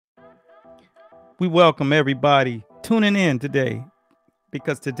We welcome everybody tuning in today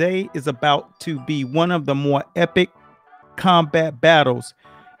because today is about to be one of the more epic combat battles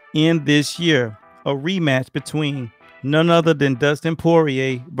in this year. A rematch between none other than Dustin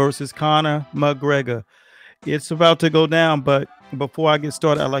Poirier versus Conor McGREGOR. It's about to go down, but before I get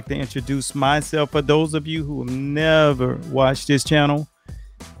started, I'd like to introduce myself. For those of you who have never watched this channel,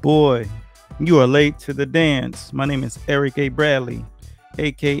 boy, you are late to the dance. My name is Eric A. Bradley,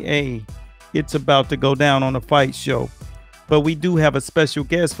 aka It's About to Go Down on a Fight Show. But we do have a special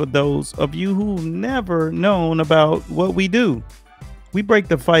guest for those of you who've never known about what we do. We break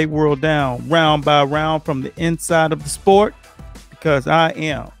the fight world down round by round from the inside of the sport, because I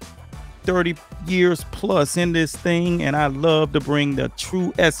am 30 years plus in this thing and I love to bring the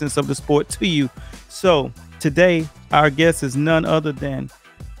true essence of the sport to you. So today our guest is none other than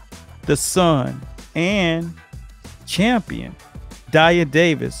the son and champion Dyah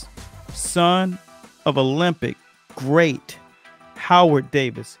Davis, son of Olympic great Howard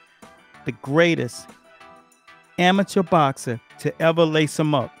Davis, the greatest amateur boxer to ever lace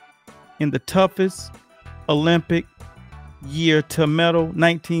him up in the toughest Olympic year to medal,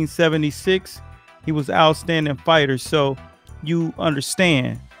 1976. He was an outstanding fighter, so you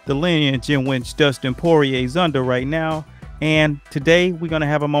understand the lineage in which Dustin Poirier is under right now. And today we're going to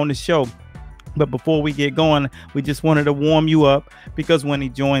have him on the show. But before we get going, we just wanted to warm you up, because when he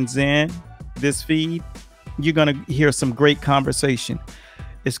joins in this feed, you're going to hear some great conversation.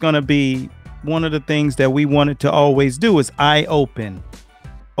 It's going to be one of the things that we wanted to always do is open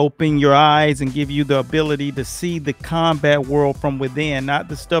your eyes and give you the ability to see the combat world from within, not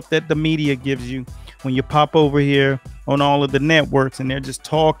the stuff that the media gives you when you pop over here on all of the networks and they're just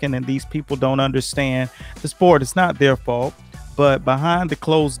talking and these people don't understand the sport. It's not their fault, but behind the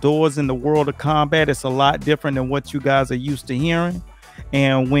closed doors in the world of combat, it's a lot different than what you guys are used to hearing.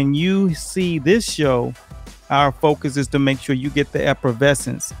 And when you see this show, our focus is to make sure you get the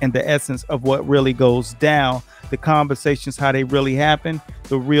effervescence and the essence of what really goes down, the conversations, how they really happen,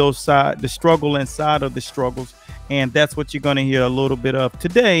 the real side, the struggle inside of the struggles. And that's what you're going to hear a little bit of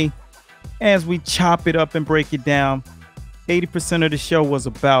today as we chop it up and break it down. 80% of the show was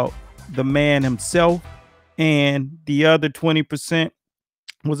about the man himself, and the other 20%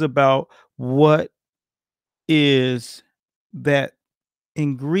 was about what is that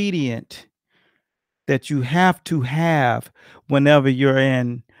ingredient that you have to have whenever you're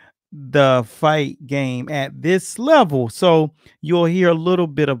in the fight game at this level. So you'll hear a little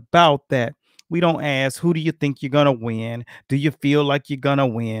bit about that. We don't ask, who do you think you're gonna win? Do you feel like you're gonna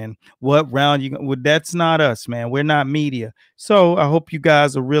win? What round you gonna? Well, that's not us, man. We're not media. So I hope you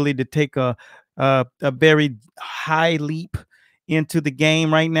guys are really to take a very high leap into the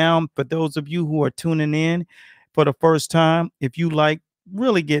game right now. For those of you who are tuning in for the first time, if you like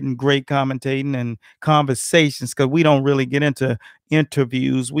really getting great commentating and conversations, because we don't really get into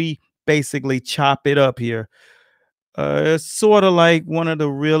interviews, we basically chop it up here. It's sort of like one of the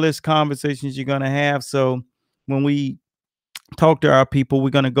realest conversations you're going to have. So when we talk to our people, we're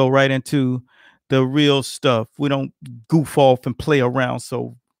going to go right into the real stuff. We don't goof off and play around.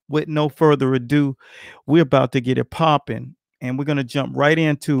 So with no further ado, we're about to get it popping, and we're going to jump right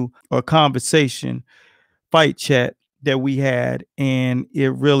into a conversation, fight chat that we had, and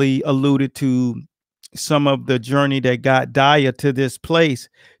it really alluded to some of the journey that got Dyah to this place,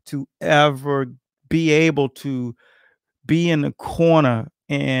 to ever be able to be in the corner.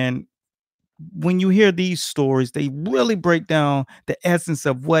 And when you hear these stories, they really break down the essence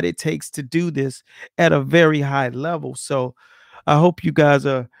of what it takes to do this at a very high level. So I hope you guys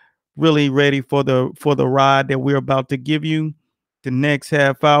are really ready for the ride that we're about to give you. The next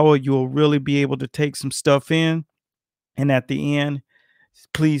half hour, you'll really be able to take some stuff in. And at the end,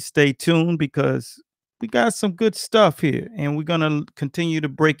 please stay tuned, because we got some good stuff here, and we're going to continue to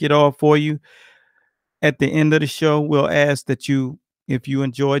break it all for you. At the end of the show, we'll ask that you, if you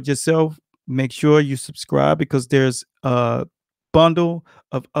enjoyed yourself, make sure you subscribe, because there's a bundle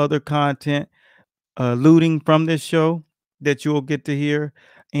of other content looting from this show that you'll get to hear,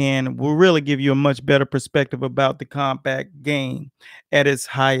 and will really give you a much better perspective about the combat game at its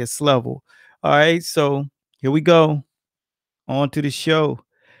highest level. All right, so here we go. On to the show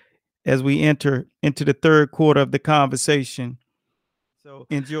as we enter into the third quarter of the conversation. So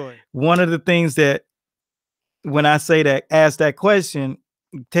enjoy. One of the things that, when I say that, ask that question,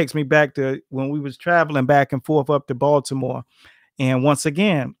 it takes me back to when we was traveling back and forth up to Baltimore. And once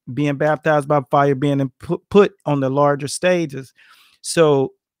again, being baptized by fire, being put on the larger stages.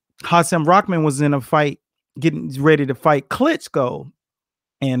 So Hassan Rahman was in a fight, getting ready to fight Klitschko.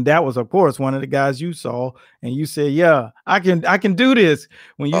 And that was, of course, one of the guys you saw, and you said, "Yeah, I can do this."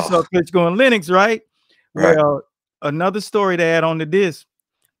 When you saw Klitschko and Lennox, right? Right. Well, another story to add on to this.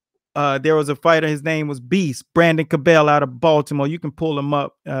 There was a fighter. His name was Beast Brandon Cabell out of Baltimore. You can pull him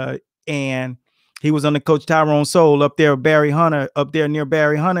up, and he was under Coach Tyrone Soul up there, Barry Hunter, up there near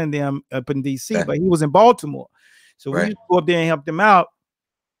Barry Hunter and them up in DC. Okay. But he was in Baltimore, so we Right. used to go up there and help them out.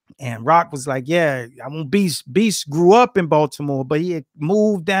 And Rock was like, "Yeah, I want Beast." Beast grew up in Baltimore, but he had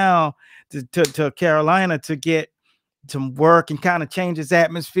moved down to Carolina to get some work and kind of change his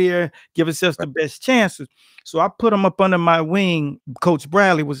atmosphere, give himself the best chances. So I put him up under my wing. Coach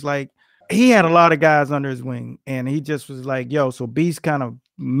Bradley was like, he had a lot of guys under his wing, and he just was like, "Yo," so Beast kind of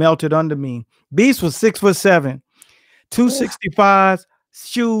melted under me. Beast was 6'7", 265,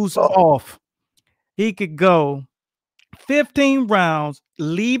 shoes off. He could go 15 rounds,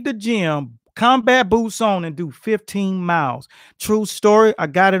 leave the gym, combat boots on, and do 15 miles. True story. I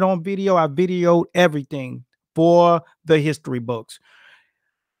got it on video. I videoed everything for the history books.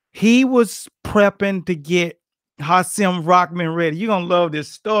 He was prepping to get Hasim Rockman ready. You're going to love this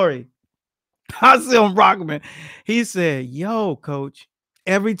story. Hasim Rockman, he said, "Yo, coach,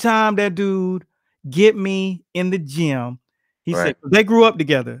 every time that dude get me in the gym," he said, they grew up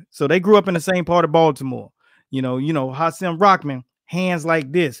together. So they grew up in the same part of Baltimore. Hasim Rockman, hands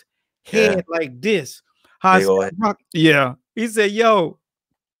like this, head like this. Yeah. He said, "Yo,"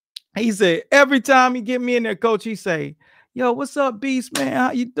 he said, "every time he get me in there, coach, he say, 'Yo, what's up, Beast, man?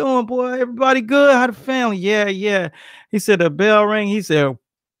 How you doing, boy? Everybody good? How the family?' 'Yeah, yeah.'" He said, "The bell ring." He said,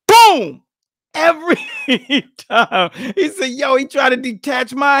 boom. Every time he said, "Yo," he tried to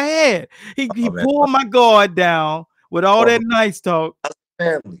detach my head. He pulled my guard down with all that nice talk.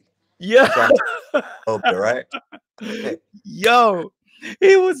 Family. Yeah. Right. Yo,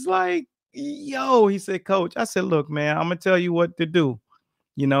 he was like, "Yo," he said, "Coach," I said, "Look, man, I'm gonna tell you what to do.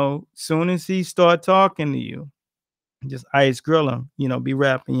 Soon as he start talking to you, just ice grill him, be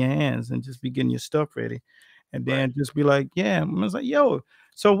wrapping your hands and just be getting your stuff ready. And then just be like, yeah." I was like, "Yo,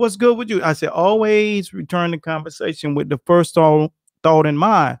 so what's good with you?" I said, "Always return the conversation with the first thought in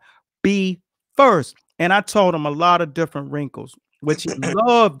mind. Be first." And I told him a lot of different wrinkles, which he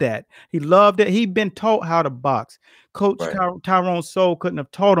loved that. He loved it. He'd been taught how to box. Coach Tyrone Soul couldn't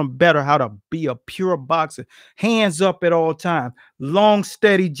have taught him better how to be a pure boxer. Hands up at all times, long,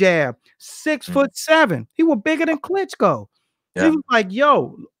 steady jab. 6'7". He was bigger than Klitschko. He was like,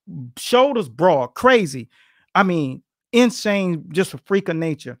 yo, shoulders broad, crazy. I mean, insane, just a freak of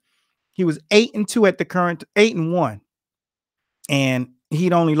nature. He was 8-2 at the current, 8-1. And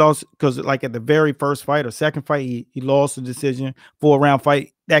he'd only lost because, like, at the very first fight or second fight, he lost the decision. 4-round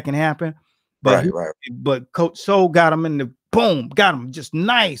fight, that can happen. But but Coach Soul got him in the boom, got him just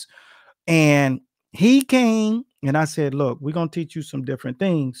nice. And he came and I said, "Look, we're gonna teach you some different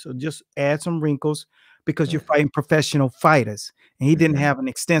things. So just add some wrinkles because you're fighting professional fighters." And he didn't have an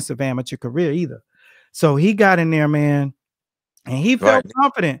extensive amateur career either. So he got in there, man. And he felt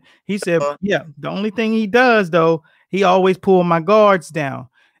confident. He said, "Yeah, the only thing he does, though, he always pull my guards down."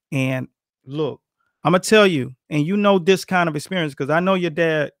 And look, I'm going to tell you, and you know this kind of experience because I know your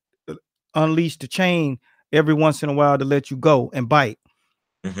dad unleashed the chain every once in a while to let you go and bite.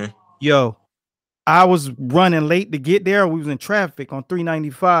 Yo, I was running late to get there. We was in traffic on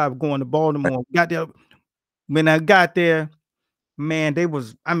 395 going to Baltimore. Got there. When I got there, man, they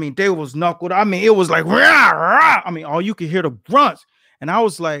was knuckled. I mean, it was like, rah, rah. I mean, all you could hear the grunts. And I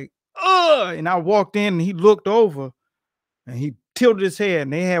was like, ugh. And I walked in and he looked over and he tilted his head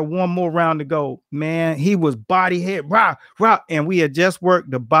and they had one more round to go. Man, he was body head, rah, rah. And we had just worked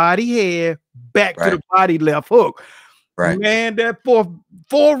the body head back to the body left hook. Man, that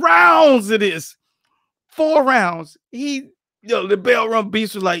four rounds of this. 4 rounds. The bell run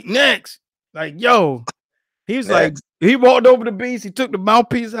Beast was like, "Next." Like, yo. He was like, he walked over to Beast. He took the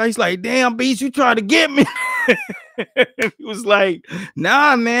mouthpiece out. He's like, "Damn, Beast, you trying to get me?" He was like,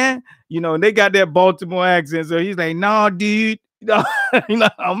 "Nah, man." They got that Baltimore accent. So he's like, "Nah, dude. No,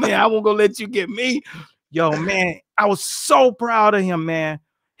 man, I won't go let you get me." Yo, man, I was so proud of him, man.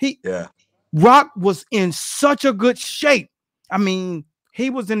 Rock was in such a good shape. I mean, he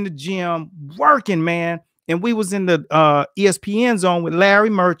was in the gym working, man. And we was in the ESPN zone with Larry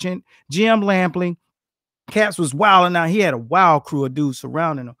Merchant, Jim Lampley. Cats was wilding out. He had a wild crew of dudes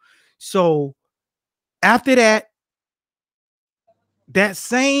surrounding him. So after that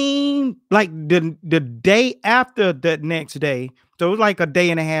same, like the day after that next day, so it was like a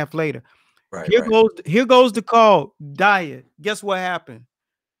day and a half later. Here goes the call. Dyah. Guess what happened?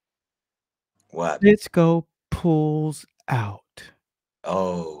 What? Klitschko pulls out.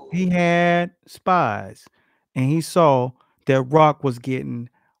 Oh. He had spies and he saw that Rock was getting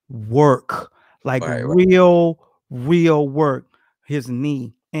work, like Right, right. real work. His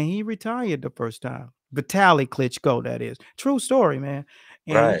knee, and he retired the first time. Vitaly Klitschko, that is true story, man.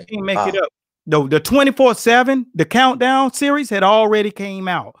 And you Right. can't make it Wow. up. The 24/7, the countdown series had already came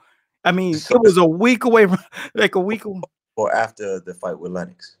out. I mean, So it was a week away from like a week. or after the fight with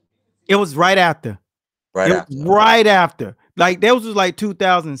Lennox? It was right after. Right It was after. Okay. right after. Like that was like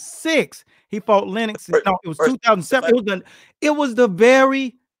 2006. He fought Lennox. No, it was First 2007. fight? It was the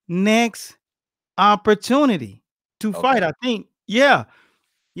very next opportunity to fight, Okay. I think. Yeah.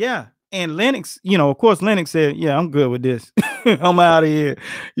 Yeah. And Lennox, of course, Lennox said, "Yeah, I'm good with this. I'm out of here."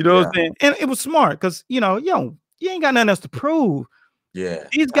 You know what I'm Yeah. saying? And it was smart because you ain't got nothing else to prove. Yeah.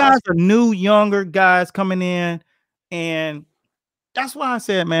 These I guys are new, younger guys coming in, and that's why I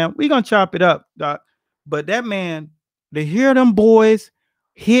said, man, we gonna chop it up, doc. But that man, to hear them boys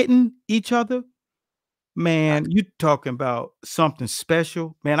hitting each other, I man, you talking about something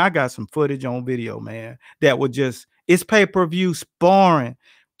special. Man, I got some footage on video, man, that would just it's pay-per-view sparring.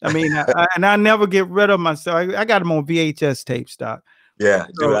 I mean, I never get rid of myself. I got them on VHS tapes, doc. yeah,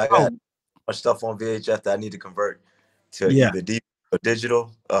 dude, So, I got much stuff on VHS that I need to convert to yeah, either deep or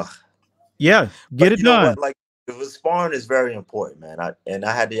digital. Ugh. yeah, get But it you know done. what? Like, it was sparring is very important, man. I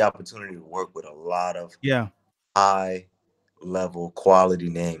had the opportunity to work with a lot of Yeah, high level quality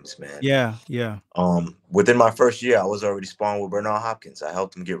names, man. yeah, yeah. Within my first year, I was already sparring with Bernard Hopkins. I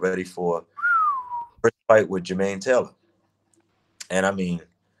helped him get ready for first fight with Jermaine Taylor. And I mean,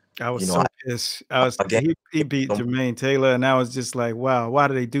 I was you know, so pissed. I was again, he beat so, Jermaine Taylor, and I was just like, wow, why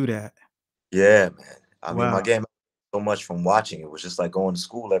do they do that? yeah, man. I mean, my Wow, game so much from watching. It was just like going to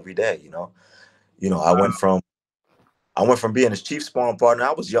school every day, you know. I wow. went from being his chief sparring partner.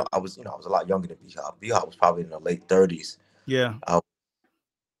 I was young. I was a lot younger than B Hop. B Hop was probably in the late 30s. Yeah. I was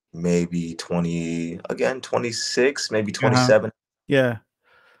maybe 20, again, 26, maybe Uh-huh. 27. Yeah.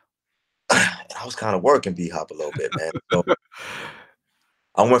 And I was kind of working B Hop a little bit, man. So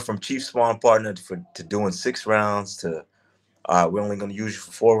I went from chief sparring partner to doing 6 rounds to we're only going to use you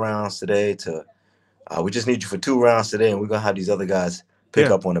for 4 rounds today to we just need you for 2 rounds today, and we're gonna have these other guys pick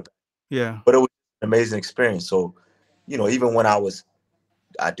Yeah. up on it. Yeah. But it was an amazing experience. So, even when I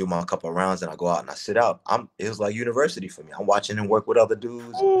do my couple of rounds and I go out and I sit out, it was like university for me. I'm watching him work with other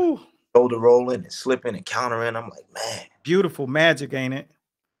dudes and Ooh, shoulder rolling and slipping and countering. I'm like, man, beautiful magic, ain't it?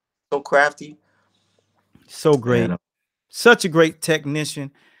 so crafty. So And great. Such a great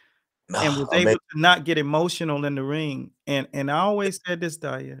technician, and was able amazing to not get emotional in the ring. And I always said this,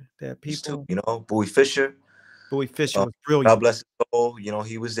 Daya, that too. people Bowie Fisher, Bowie Fisher uh, was God brilliant. bless his soul.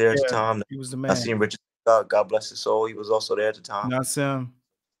 He was there at the Yeah, time. he was the I man. seen Richard Scott, God bless his soul. He was also there at the time. Nassim,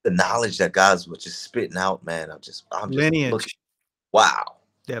 The knowledge that guys were just spitting out, man. I'm just looking. lineage, Wow.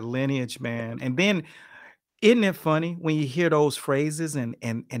 that lineage, man. And then isn't it funny when you hear those phrases and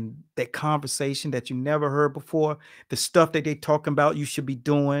that conversation that you never heard before, the stuff that they talking about you should be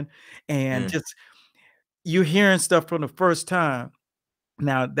doing, and Mm, just you hearing stuff from the first time.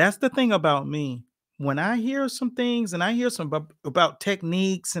 Now, that's the thing about me. When I hear some things and I hear some about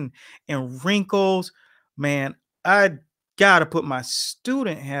techniques and wrinkles, man, I gotta put my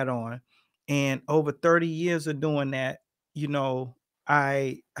student hat on. And over 30 years of doing that,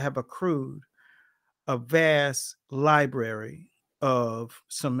 I have accrued a vast library of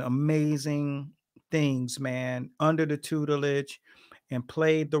some amazing things, man, under the tutelage, and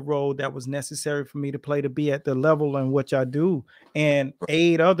played the role that was necessary for me to play to be at the level in which I do and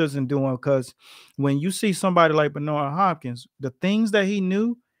aid others in doing. Because when you see somebody like Bernard Hopkins, the things that he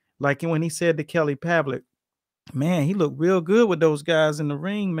knew, like when he said to Kelly Pavlik, man, he looked real good with those guys in the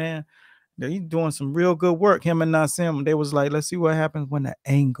ring, man. He's doing some real good work. Him and Nassim, they was like, let's see what happens when the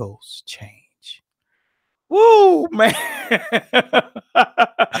angles change. Woo, man.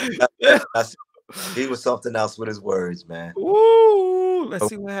 that's he was something else with his words, man. Woo, let's But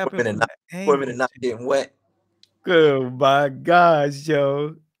see what happens women and when not the women and angles not change. getting wet. Oh my gosh,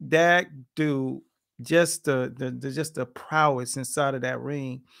 yo. That dude, just the prowess inside of that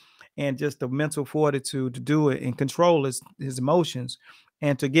ring, and just the mental fortitude to do it and control his emotions,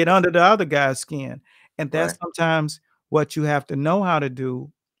 and to get under the other guy's skin. And that's Right. sometimes what you have to know how to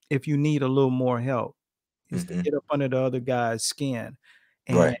do if you need a little more help, is to Hmm. get up under the other guy's skin.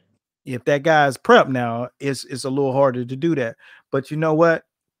 And Right. if that guy's prep now, it's a little harder to do that. But you know what?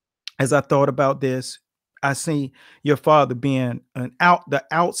 As I thought about this, I see your father being the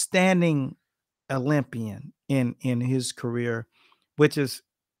outstanding Olympian in his career, which is,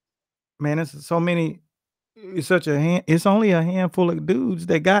 man, it's so many. It's only a handful of dudes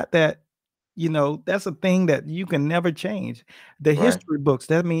that got that. That's a thing that you can never change. The Right. history books,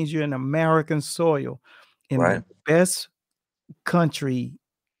 that means you're in American soil, in the Right. best country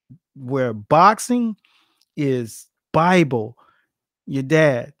where boxing is Bible. Your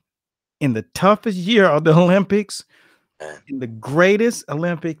dad, in the toughest year of the Olympics, in the greatest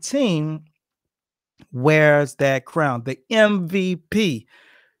Olympic team, wears that crown, the MVP.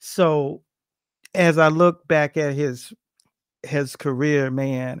 So as I look back at his career,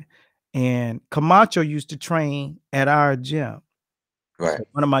 man, and Camacho used to train at our gym. Right. So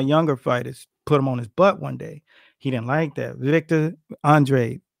one of my younger fighters put him on his butt one day. He didn't like that. Victor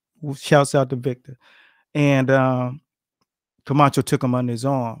Andre, shouts out to Victor. And Camacho took him under his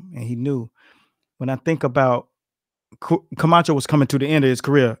arm, and he knew. When I think about Camacho was coming to the end of his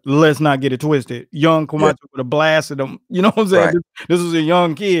career, let's not get it twisted. Young Camacho would have blasted him. You know what I'm saying? Right. This was a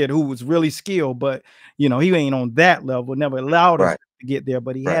young kid who was really skilled, but he ain't on that level. Never allowed us to get there,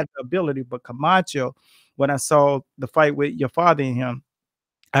 but he had the ability. But Camacho, when I saw the fight with your father and him,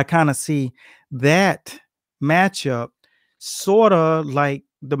 I kind of see that matchup sort of like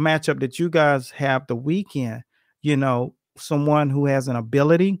the matchup that you guys have the weekend. Someone who has an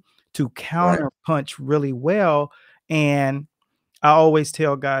ability to counter punch really well. And I always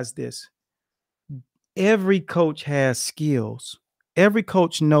tell guys this: every coach has skills. Every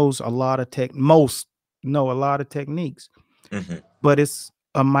coach knows a lot of most know a lot of techniques, but it's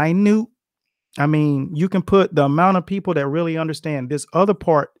a minute. I mean, you can put the amount of people that really understand this other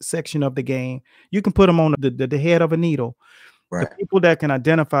section of the game, you can put them on the head of a needle. The people that can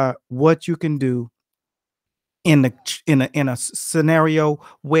identify what you can do in a scenario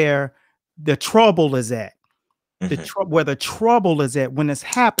where the trouble is at. Where the trouble is at when it's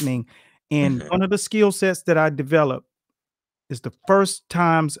happening. And one of the skill sets that I developed is the first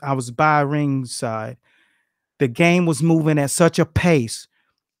times I was by ringside, the game was moving at such a pace,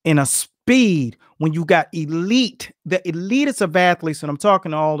 in a speed, when you got the elitist of athletes, and I'm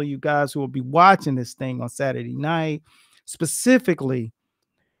talking to all of you guys who will be watching this thing on Saturday night, specifically,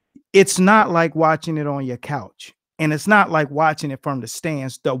 it's not like watching it on your couch. And it's not like watching it from the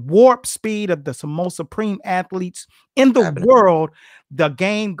stands. The warp speed of the most supreme athletes in the world, the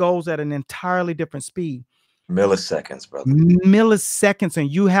game goes at an entirely different speed. Milliseconds, brother. Milliseconds.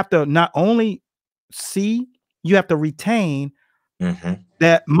 And you have to not only see, you have to retain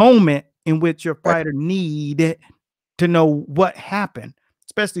that moment in which your fighter needed to know what happened.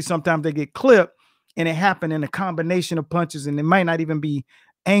 Especially sometimes they get clipped and it happened in a combination of punches and it might not even be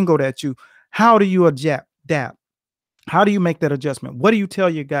angled at you. How do you adapt? How do you make that adjustment? What do you tell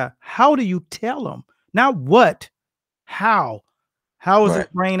your guy? How do you tell him? Not what, how. How is his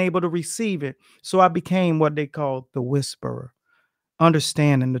brain able to receive it? So I became what they call the whisperer,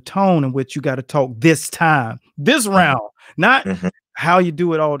 understanding the tone in which you got to talk this time, this round, not how you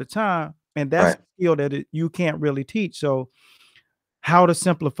do it all the time. And that's a skill that you can't really teach. So how to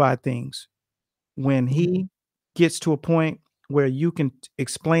simplify things when he gets to a point where you can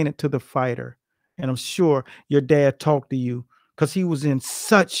explain it to the fighter. And I'm sure your dad talked to you because he was in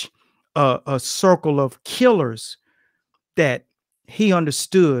such a circle of killers that he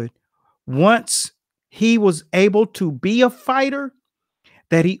understood once he was able to be a fighter,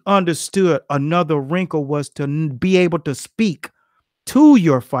 that he understood another wrinkle was to be able to speak to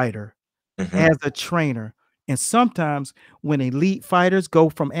your fighter as a trainer. And sometimes when elite fighters go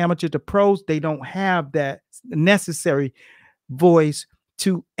from amateur to pros, they don't have that necessary voice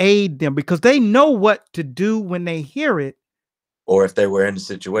to aid them because they know what to do when they hear it. Or if they were in the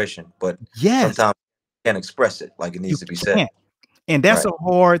situation, but sometimes you can't express it like it needs to be said. And that's a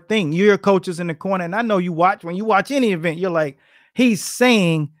hard thing. Your coaches in the corner, and I know when you watch any event, you're like, he's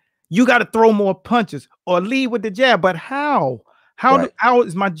saying you got to throw more punches or lead with the jab. But how? How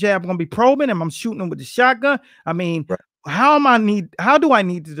is my jab going to be probing? Am I shooting him with the shotgun? I mean, how do I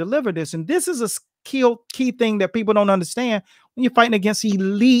need to deliver this? And this is a key thing that people don't understand when you're fighting against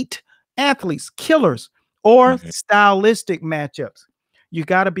elite athletes, killers, or stylistic matchups. You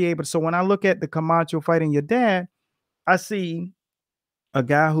got to be able to. So when I look at the Camacho fighting your dad, I see a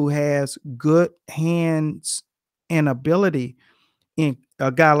guy who has good hands and ability, in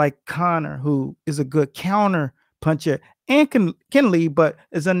a guy like Conor, who is a good counter puncher and can lead, but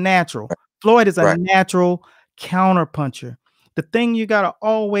is a natural. Floyd is a natural counter puncher. The thing you got to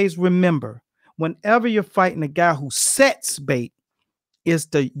always remember whenever you're fighting a guy who sets bait is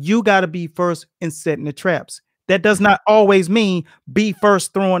you got to be first in setting the traps. That does not always mean be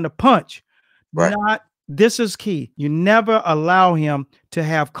first throwing the punch. This is key. You never allow him to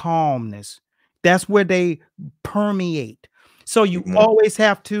have calmness. That's where they permeate. So you always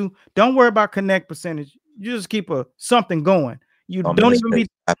have to, don't worry about connect percentage. You just keep something going. You don't even be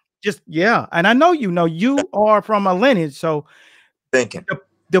and I know you are from a lineage. So thinking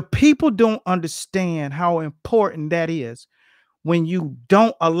the people don't understand how important that is. when you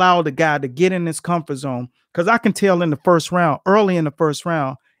don't allow the guy to get in his comfort zone. Because I can tell in the first round, early in the first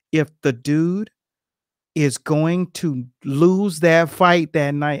round, if the dude is going to lose that fight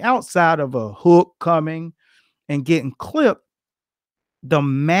that night outside of a hook coming and getting clipped, the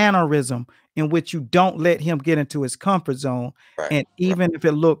mannerism in which you don't let him get into his comfort zone. Right. And even if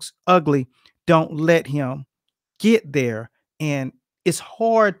it looks ugly, don't let him get there. And it's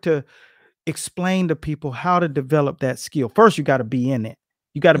hard to explain to people how to develop that skill. First, you got to be in it.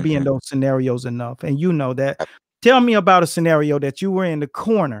 You got to be in those scenarios enough. And you know that. Tell me about a scenario that you were in the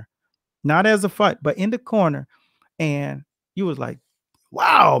corner, not as a fight, but in the corner. And you was like,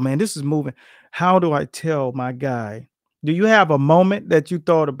 wow, man, this is moving. How do I tell my guy? Do you have a moment that you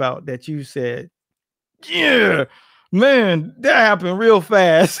thought about that you said, yeah, man, that happened real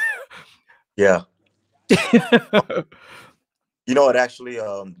fast? Yeah. You know what? Actually,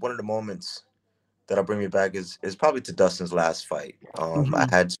 one of the moments that'll bring me back is probably to Dustin's last fight.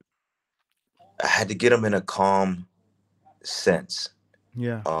 I had to get him in a calm sense.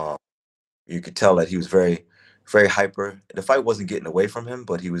 Yeah. You could tell that he was very, very hyper. The fight wasn't getting away from him,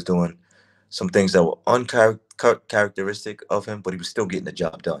 but he was doing some things that were uncharacteristic of him, but he was still getting the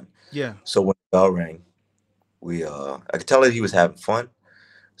job done. Yeah. So when the bell rang, I could tell that he was having fun.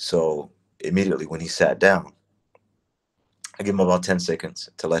 So immediately when he sat down, I give him about 10 seconds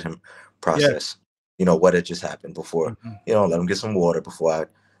to let him process, you know, what had just happened before, you know, let him get some water before I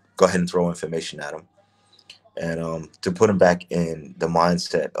go ahead and throw information at him. And to put him back in the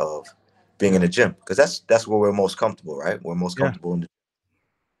mindset of being in the gym, because that's where we're most comfortable, right? We're most comfortable in the gym.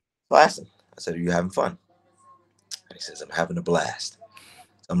 So I asked him, I said, are you having fun? And he says, I'm having a blast.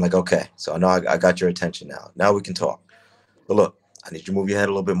 So I'm like, okay, so I know I got your attention now. Now we can talk. But look, I need you to move your head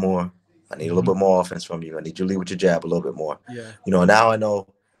a little bit more. I need a little bit more offense from you. I need you to lead with your jab a little bit more. Yeah. You know, now I know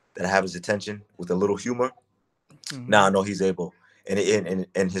that I have his attention with a little humor. Now I know he's able, and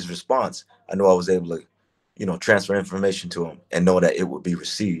in his response, I know I was able to, you know, transfer information to him and know that it would be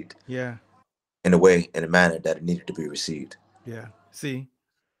received. Yeah. In a manner that it needed to be received. Yeah. See.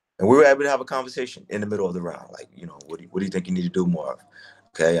 And we were able to have a conversation in the middle of the round. Like, you know, what do you think you need to do more of?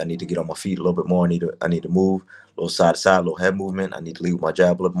 Okay, I need to get on my feet a little bit more. I need to move a little side to side, a little head movement. I need to lead with my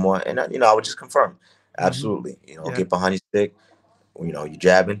jab a little bit more. And you know, I would just confirm, absolutely. You know, get behind your stick. You know, you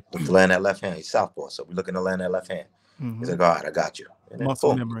jabbing, look to land that left hand. He's southpaw, so we're looking to land that left hand. He's like, all right, I got you. And then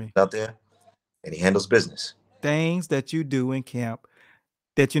Muscle boom, memory out there, and he handles business. Things that you do in camp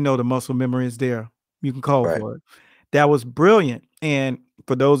that you know the muscle memory is there. You can call for it. That was brilliant. And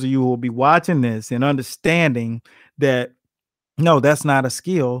for those of you who will be watching this and understanding that, no, that's not a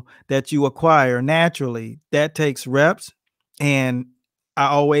skill that you acquire naturally. That takes reps. And I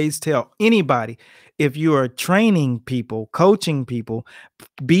always tell anybody, if you are training people, coaching people,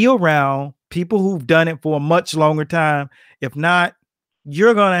 be around people who've done it for a much longer time. If not,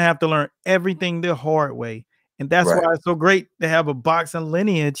 you're going to have to learn everything the hard way. And that's why it's so great to have a boxing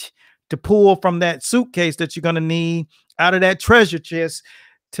lineage to pull from that suitcase that you're going to need out of that treasure chest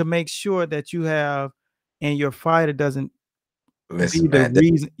to make sure that you have, and your fighter doesn't be the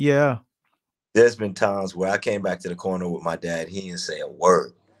reason. Yeah. There's been times where I came back to the corner with my dad. He didn't say a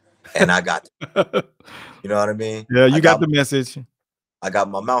word. And I got, you know what I mean? Yeah, you got the message. I got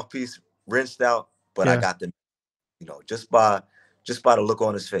my mouthpiece rinsed out, but I got the, you know, just by the look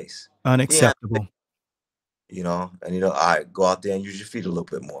on his face. Unacceptable. You know, and you know, all right, go out there and use your feet a little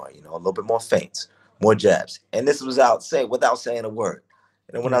bit more, you know, a little bit more feints, more jabs. And this was without saying a word.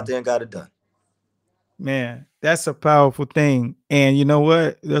 And I went out there and got it done. Man, that's a powerful thing. And you know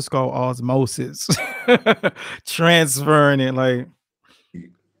what? That's called osmosis. Transferring it, like,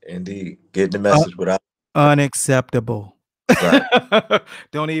 indeed, get the message without unacceptable. Right.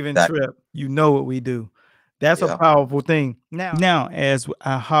 Don't even trip. You know what we do. That's a powerful thing. Now, as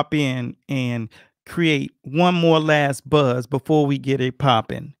I hop in and create one more last buzz before we get it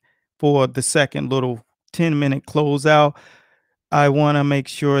popping for the second little 10-minute closeout, I want to make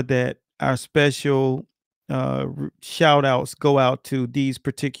sure that our special shout outs go out to these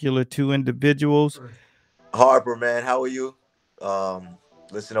particular two individuals. Harper, man, how are you?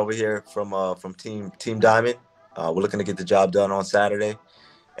 Listen, over here from Team Diamond. We're looking to get the job done on Saturday,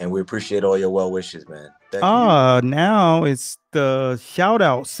 and we appreciate all your well wishes, man. Thank you. Now it's the shout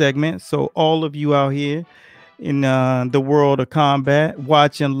out segment. So all of you out here in the world of combat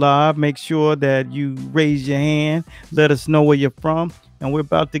watching live, make sure that you raise your hand, let us know where you're from, and we're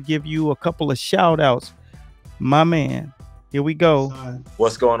about to give you a couple of shout outs. My man, here we go.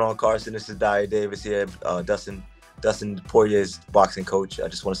 What's going on, Carson? This is Dyah Davis here, Dustin Poirier's boxing coach. I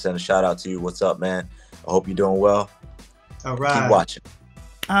just want to send a shout out to you. What's up, man? I hope you're doing well. All right. Keep watching.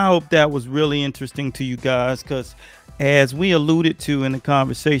 I hope that was really interesting to you guys, because As we alluded to in the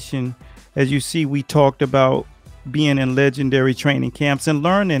conversation, as you see, we talked about being in legendary training camps and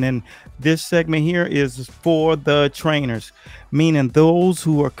learning. And this segment here is for the trainers, meaning those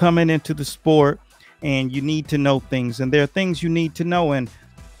who are coming into the sport and you need to know things. And there are things you need to know. And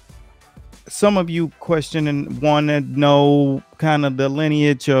some of you question and want to know kind of the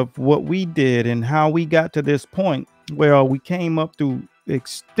lineage of what we did and how we got to this point where we came up through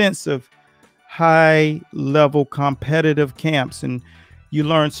extensive high level competitive camps, and you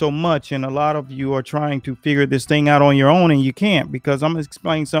learn so much. And a lot of you are trying to figure this thing out on your own, and you can't, because I'm going to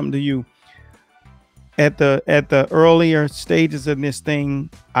explain something to you. At the earlier stages of this thing,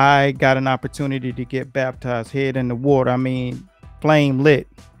 I got an opportunity to get baptized, head in the water. I mean, flame lit,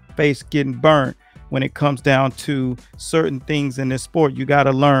 face getting burnt. When it comes down to certain things in this sport, you got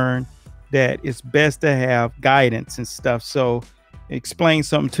to learn that it's best to have guidance and stuff. So explain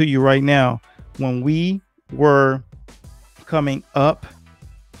something to you right now. When we were coming up,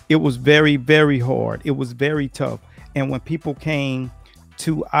 it was very, very hard. It was very tough. And when people came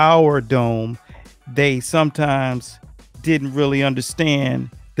to our dome, they sometimes didn't really understand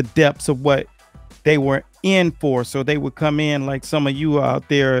the depths of what they were in for. So they would come in like some of you out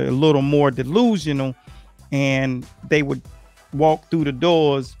there, a little more delusional, and they would walk through the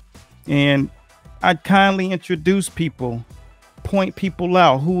doors, and I'd kindly introduce people, point people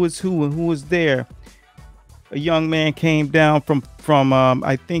out, who is who and who is there. A young man came down from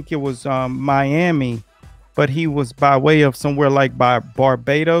I think it was Miami, but he was by way of somewhere like by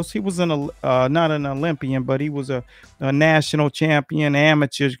Barbados. He was not an Olympian, but he was a national champion,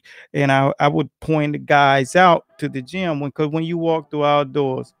 amateur. And I would point the guys out to the gym because when you walk through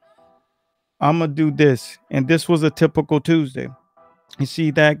outdoors, I'm gonna do this, and this was a typical Tuesday. You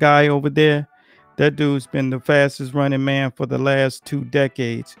see that guy over there? That dude's been the fastest running man for the last 2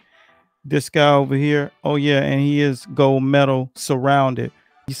 decades. This guy over here, oh yeah, and he is gold medal surrounded.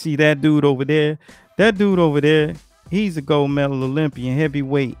 You see that dude over there? That dude over there, he's a gold medal Olympian,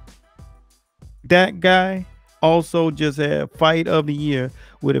 heavyweight. That guy also just had fight of the year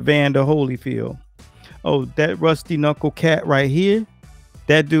with Evander Holyfield. Oh, that rusty knuckle cat right here,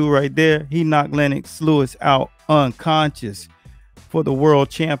 that dude right there, he knocked Lennox Lewis out unconscious for the world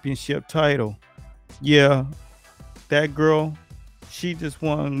championship title. Yeah, that girl, she just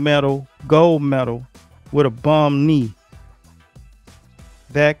won gold medal with a bum knee.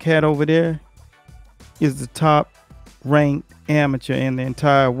 That cat over there is the top ranked amateur in the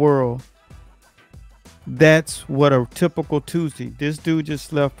entire world. That's what a typical Tuesday. This dude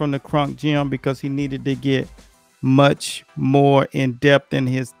just left from the Crunk gym because he needed to get much more in depth in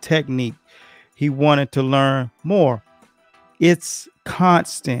his technique. He wanted to learn more. It's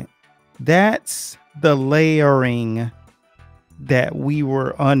constant. That's the layering that we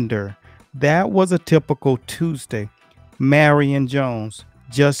were under. That was a typical Tuesday. Marion Jones,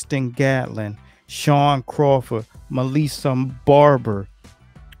 Justin Gatlin, Sean Crawford, Melissa Barber,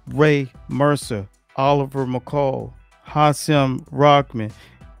 Ray Mercer, Oliver McCall, Hassim Rockman,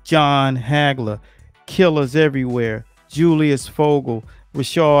 John Hagler, killers everywhere, Julius Fogel,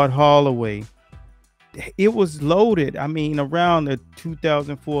 Rashard Holloway. It was loaded. I mean, around the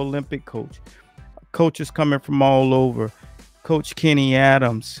 2004 Olympic coaches coming from all over. Coach Kenny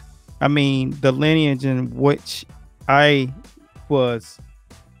Adams. I mean, the lineage in which I was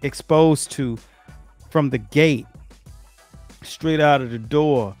exposed to from the gate, straight out of the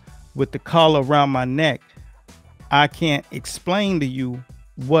door with the collar around my neck. I can't explain to you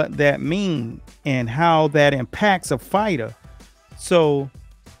what that means and how that impacts a fighter. So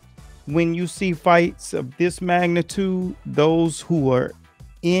when you see fights of this magnitude, those who are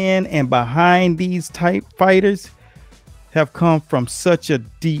in and behind these type fighters have come from such a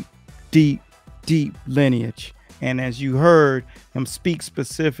deep, deep, deep lineage. And as you heard him speak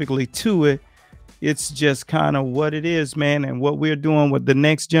specifically to it, it's just kind of what it is, man. And what we're doing with the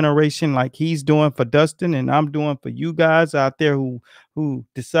next generation, like he's doing for Dustin and I'm doing for you guys out there who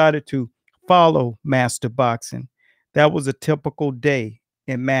decided to follow master boxing. That was a typical day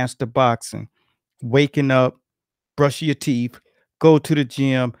in master boxing. Waking up, brush your teeth, go to the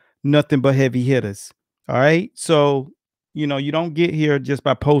gym, nothing but heavy hitters. All right. So, you know, you don't get here just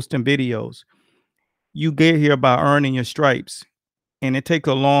by posting videos. You get here by earning your stripes. And it takes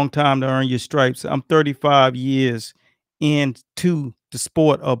a long time to earn your stripes. I'm 35 years into the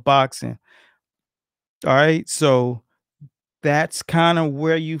sport of boxing. All right. So that's kind of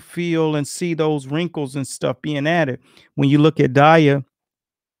where you feel and see those wrinkles and stuff being added. When you look at Dyah,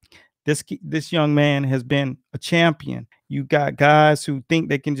 this young man has been a champion. You got guys who think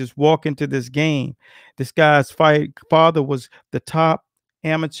they can just walk into this game. This guy's father was the top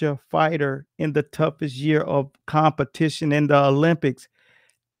amateur fighter in the toughest year of competition in the Olympics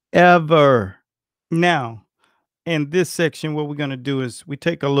ever. Now, in this section, what we're going to do is we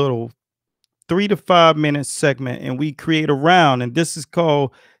take a little 3 to 5 minute segment and we create a round, and this is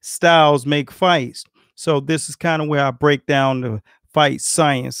called Styles Make Fights. So this is kind of where I break down the fight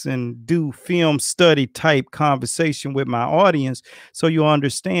science and do film study type conversation with my audience, so you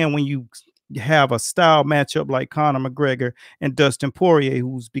understand when you have a style matchup like Conor McGregor and Dustin Poirier,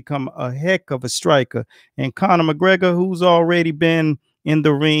 who's become a heck of a striker, and Conor McGregor, who's already been in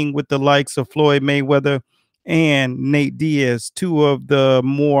the ring with the likes of Floyd Mayweather and Nate Diaz, two of the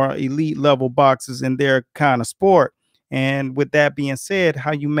more elite level boxers in their kind of sport. And with that being said,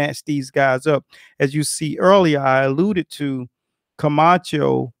 how you match these guys up, as you see earlier, I alluded to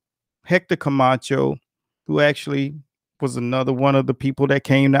Camacho, Hector Camacho, who actually was another one of the people that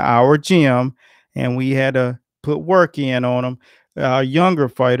came to our gym, and we had to put work in on him, younger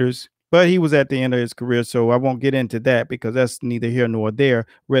fighters. But he was at the end of his career, so I won't get into that because that's neither here nor there.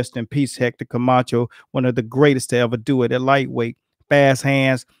 Rest in peace, Hector Camacho, one of the greatest to ever do it at lightweight. Fast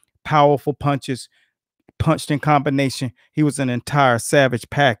hands, powerful punches, punched in combination. He was an entire savage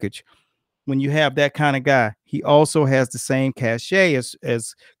package. When you have that kind of guy, he also has the same cachet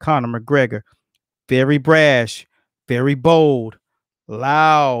as Conor McGregor. Very brash, very bold,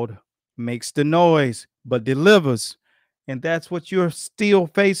 loud, makes the noise, but delivers. And that's what you're still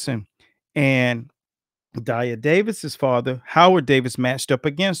facing. And Dyah Davis's father, Howard Davis, matched up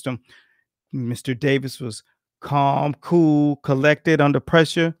against him. Mr. Davis was calm, cool, collected under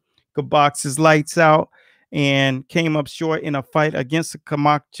pressure, could box his lights out, and came up short in a fight against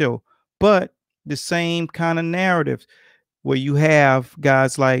Camacho. But the same kind of narrative where you have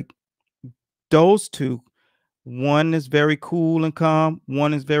guys like those two. One is very cool and calm.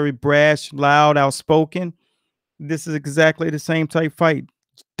 One is very brash, loud, outspoken. This is exactly the same type fight.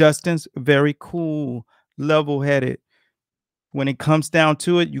 Dustin's very cool, level-headed. When it comes down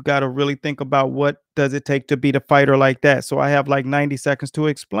to it, you got to really think about what does it take to beat a fighter like that. So I have like 90 seconds to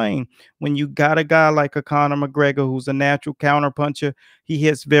explain. When you got a guy like a Conor McGregor, who's a natural counterpuncher, he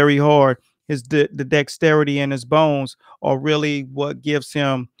hits very hard. The dexterity in his bones are really what gives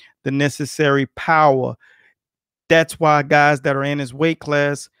him the necessary power. That's why guys that are in his weight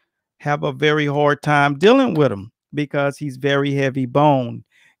class have a very hard time dealing with him, because he's very heavy boned.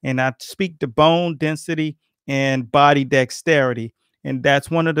 And I speak to bone density and body dexterity. And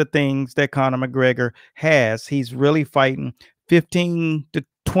that's one of the things that Conor McGregor has. He's really fighting 15 to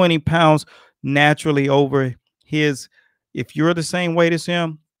 20 pounds naturally over his. If you're the same weight as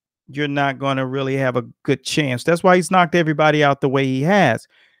him, you're not going to really have a good chance. That's why he's knocked everybody out the way he has.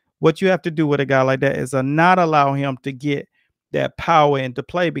 What you have to do with a guy like that is not allow him to get that power into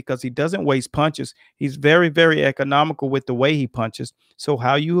play, because he doesn't waste punches. He's very, very economical with the way he punches. So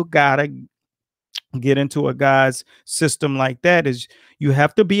how you gotta get into a guy's system like that is you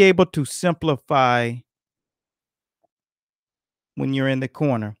have to be able to simplify when you're in the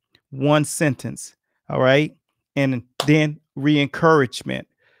corner. One sentence, all right? And then re-encouragement.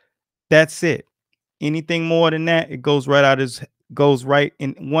 That's it. Anything more than that, it goes right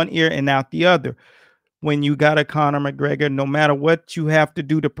in one ear and out the other. When you got a Conor McGregor, no matter what you have to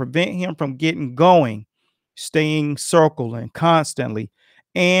do to prevent him from getting going, staying circling constantly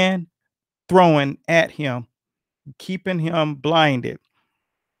and throwing at him, keeping him blinded,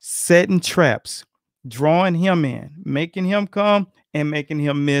 setting traps, drawing him in, making him come and making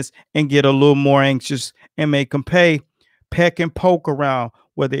him miss and get a little more anxious and make him pay, peck and poke around,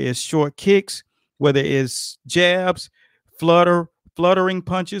 whether it's short kicks, whether it's jabs, fluttering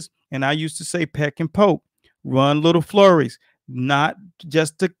punches. And I used to say peck and poke, run little flurries, not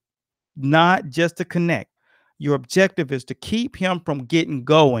just to connect. Your objective is to keep him from getting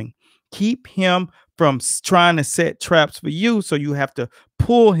going, keep him from trying to set traps for you. So you have to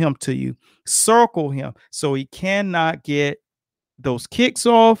pull him to you, circle him so he cannot get those kicks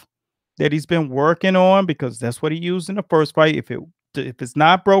off that he's been working on, because that's what he used in the first fight. If it's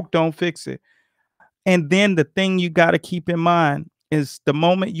not broke, don't fix it. And then the thing you got to keep in mind is the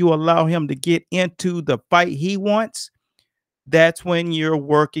moment you allow him to get into the fight he wants, that's when you're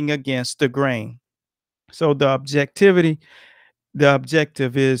working against the grain. So the objective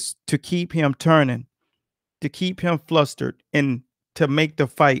is to keep him turning, to keep him flustered, and to make the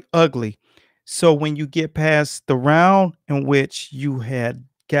fight ugly. So when you get past the round in which you had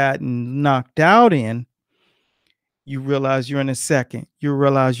gotten knocked out in, you realize you're in a second, you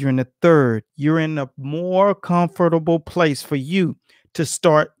realize you're in a third, you're in a more comfortable place for you to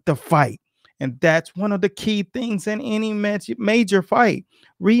start the fight. And that's one of the key things in any major fight.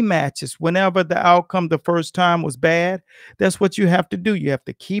 Rematches, whenever the outcome the first time was bad, that's what you have to do. You have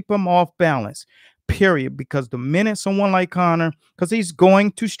to keep them off balance, period. Because the minute someone like Conor, because he's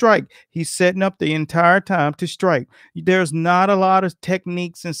going to strike, he's setting up the entire time to strike. There's not a lot of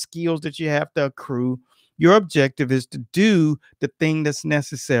techniques and skills that you have to accrue. Your objective is to do the thing that's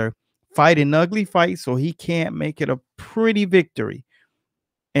necessary. Fight an ugly fight so he can't make it a pretty victory.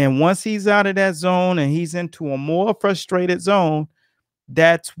 And once he's out of that zone and he's into a more frustrated zone,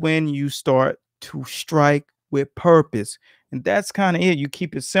 that's when you start to strike with purpose. And that's kind of it. You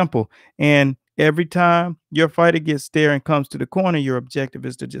keep it simple. And every time your fighter gets there and comes to the corner, your objective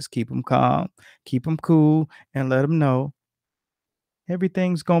is to just keep him calm, keep him cool, and let him know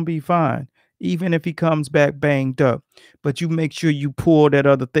everything's going to be fine, even if he comes back banged up. But you make sure you pull that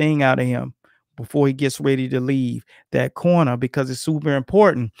other thing out of him before he gets ready to leave that corner, because it's super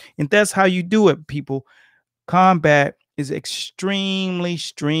important. And that's how you do it, people. Combat is extremely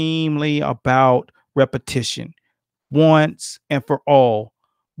about repetition once and for all.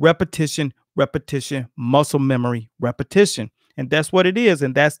 Repetition, repetition, muscle memory, repetition. And that's what it is.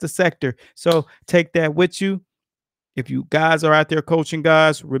 And that's the sector. So take that with you. If you guys are out there coaching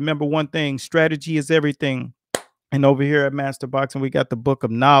guys, remember one thing: strategy is everything. And over here at Master Boxing, we got the book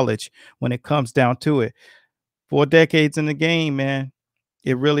of knowledge when it comes down to it. 4 decades in the game, man,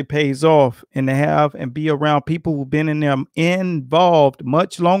 it really pays off. And to have and be around people who've been in them involved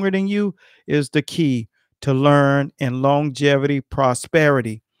much longer than you is the key to learn and longevity,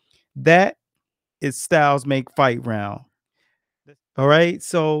 prosperity. That is Styles Make Fight Round. All right.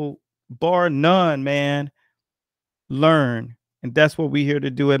 So bar none, man, learn. And that's what we're here to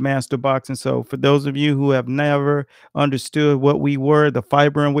do at Master Boxing. So for those of you who have never understood what we were, the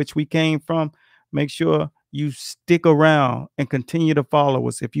fiber in which we came from, make sure you stick around and continue to follow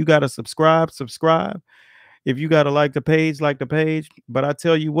us. If you got to subscribe, subscribe. If you got to like the page, like the page. But I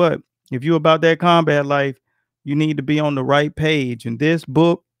tell you what, if you're about that combat life, you need to be on the right page. And this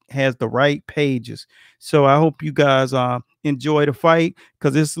book has the right pages. So I hope you guys enjoy the fight,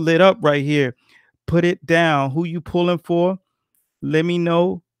 because it's lit up right here. Put it down. Who you pulling for? Let me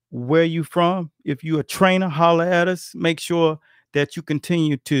know where you from. If you're a trainer, holler at us. Make sure that you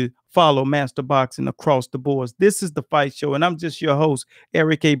continue to follow Master Boxing across the boards. This is the Fight Show, and I'm just your host,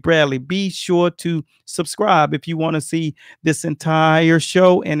 Eric A. Bradley. Be sure to subscribe if you want to see this entire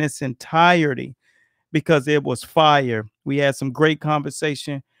show in its entirety, because it was fire. We had some great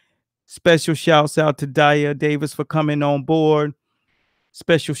conversation. Special shouts out to Dyah Davis for coming on board.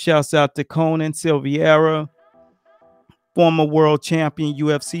 Special shouts out to Conan Silveira, former world champion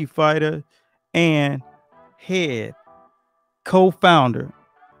UFC fighter and head co-founder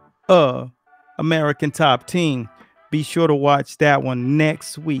of American Top Team. Be sure to watch that one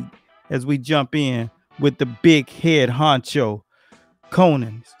next week as we jump in with the big head honcho,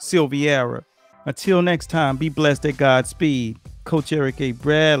 Conan Silveira. Until next time, be blessed at Godspeed. Coach Eric A.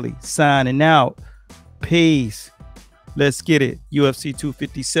 Bradley signing out. Peace. Let's get it. UFC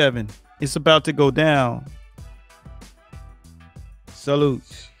 257. It's about to go down.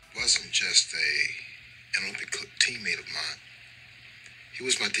 Salute. Wasn't just an Olympic teammate of mine. He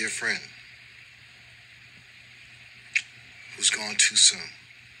was my dear friend, who's gone too soon.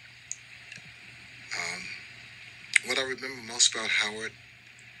 What I remember most about Howard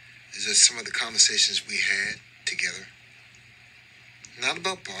is that some of the conversations we had together, not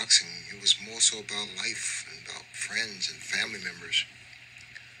about boxing, it was more so about life and about friends and family members.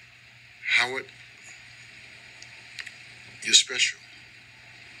 Howard, you're special.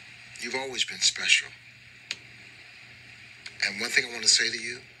 You've always been special. And one thing I want to say to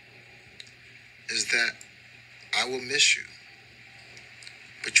you is that I will miss you,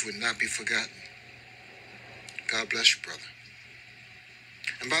 but you will not be forgotten. God bless you, brother.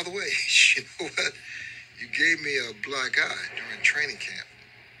 And by the way, you know what? You gave me a black eye during training camp.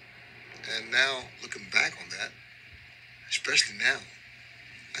 And now, looking back on that, especially now,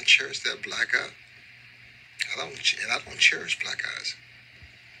 I cherish that black eye. I don't cherish black eyes.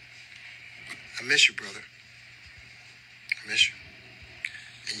 I miss you, brother. I miss you.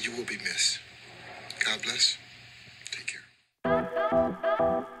 And you will be missed. God bless.